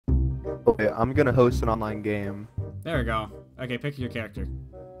Okay, I'm gonna host an online game. There we go. Okay, pick your character.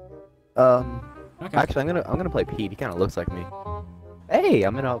 Okay. Actually, I'm gonna play Pete. He kind of looks like me. Hey,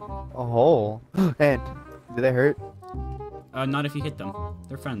 I'm in a hole. And do they hurt? Not if you hit them.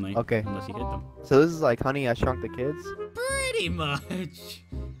 They're friendly. Okay. Unless you hit them. So this is like Honey, I Shrunk the Kids. Pretty much.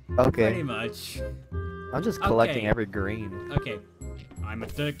 Okay. Pretty much. I'm just collecting Okay. every green. Okay. I'm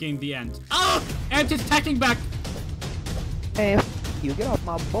attacking the ant. Oh! Ant is attacking back! Hey, you get off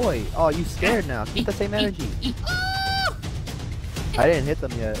my boy. Oh, you scared now. Keep the same energy. I didn't hit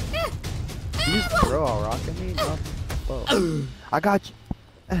them yet. You just throw a rock at me? No. Whoa. I got you.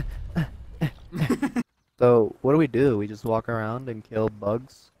 So, what do? We just walk around and kill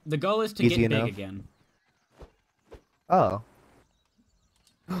bugs? The goal is to Easy get enough. big again. Oh.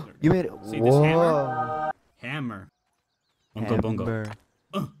 You made it. See this Whoa. Hammer. Bungo bungo. Hammer.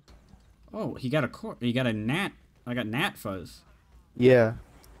 Oh, he got a gnat. I got gnat fuzz. Yeah.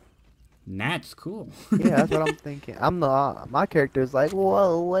 Gnat's cool. Yeah, that's what I'm thinking. My character's like,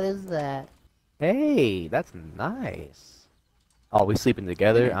 whoa, what is that? Hey, that's nice. Oh, we sleeping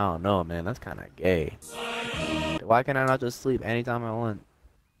together? I don't know, man. That's kind of gay. Why can I not just sleep anytime I want?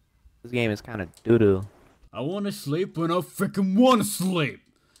 This game is kind of doo-doo. I want to sleep when I freaking want to sleep.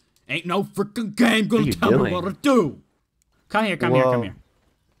 Ain't no freaking game What are gonna you tell me doing? what to do. Come here, come here, come Whoa. here.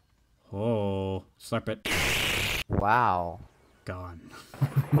 Oh, slurp it. Wow. Gone.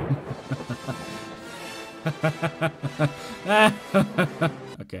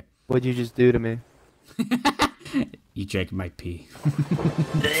 Okay. What'd you just do to me? You drank my pee.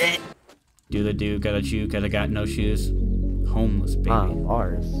 Do the do, gotta chew, cause I got no shoes. Homeless, baby.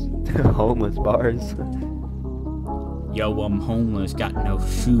 Bars. Homeless bars. Yo, I'm homeless, got no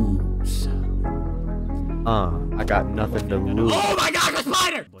shoes. I got nothing to lose. Oh my god, the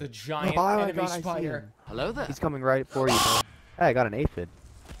spider! The giant Oh my enemy God, I see spider. him. Hello there. He's coming right for you, bro. Hey, I got an aphid.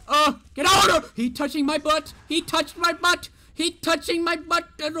 Get out of here! He touching my butt! He touched my butt! He touching my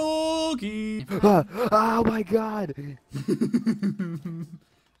butt, doggy! Oh my God! Okay,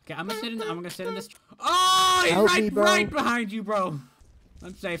 I'm gonna sit in this. Oh, he's Help me, bro. right behind you, bro.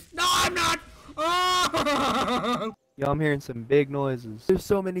 I'm safe. No, I'm not. Oh! Yo, I'm hearing some big noises. There's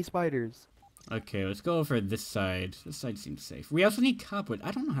so many spiders. Okay, let's go for this side. This side seems safe. We also need cobwebs.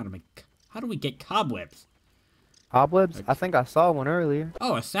 I don't know how to make. How do we get cobwebs? Cobwebs? Okay. I think I saw one earlier.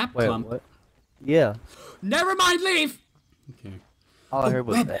 Oh, a sap Wait, clump. what? Yeah. Never mind, leave. Okay. All I heard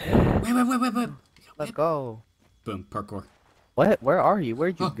was, Web. Wait. let's go. Boom, parkour. What? Where are you?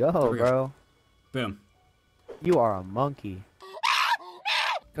 Where'd you there go, we go. bro? Boom. You are a monkey.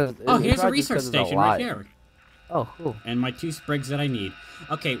 Oh, here's a research station right here. Oh, cool. And my 2 sprigs that I need.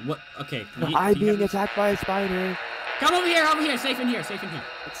 Okay, what? Okay. I'm being attacked by a spider. Come over here, safe in here, safe in here.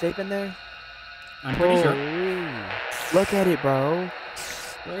 It's safe in there? I'm pretty sure. Holy. Look at it, bro.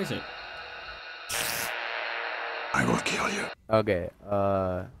 Where is it? I will kill you. Okay,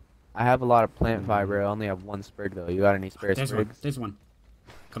 I have a lot of plant fiber. I only have 1 sprig, though. You got any spare There's sprigs? one. There's one.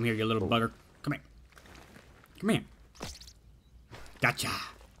 Come here, you little bugger. Come here. Come here. Gotcha.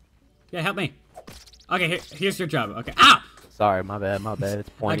 Yeah, help me. Okay, here's your job. Okay. Ow! Sorry, my bad, It's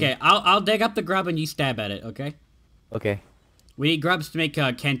pointy. Okay, I'll dig up the grub and you stab at it. Okay. Okay. We need grubs to make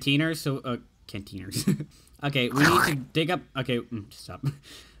cantiners. So cantiners. Okay, we need to dig up. Okay, stop.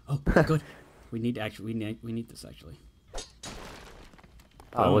 Oh, good. We need we need this actually.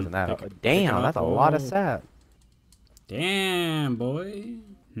 Oh, it wasn't that. Damn, that's a lot of sap. Damn, boy.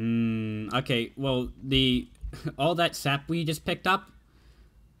 Okay. Well, all that sap we just picked up.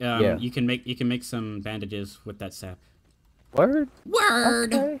 Yeah. You can make some bandages with that sap. Word?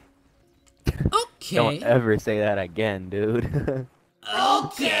 Word. Okay. Okay. Don't ever say that again, dude.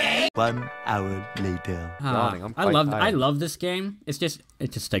 Okay. 1 hour later. Yawning, I'm I quite love tired. this game. It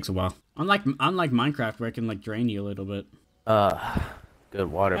just takes a while. Unlike Minecraft, where it can like drain you a little bit. Good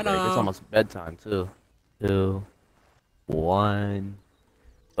water break. It's Hello. almost bedtime too. 2, 1,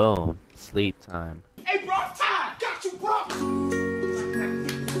 boom, sleep time. Hey, bro, I'm tired. Got you, bro.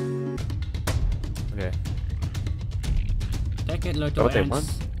 Okay. Take it, little What they ants. want?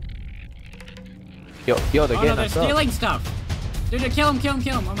 Yo, they're Oh getting no, they're us up. stealing stuff. Dude, kill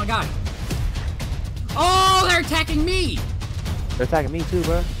him. Oh my god. Oh, they're attacking me. They're attacking me too,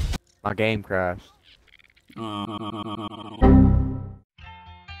 bro. My game crashed.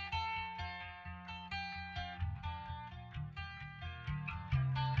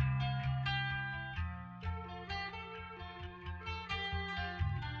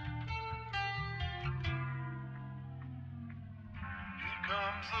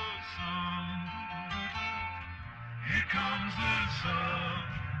 Here comes the sun.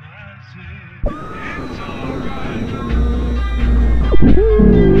 I say it's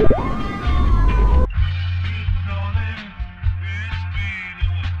alright.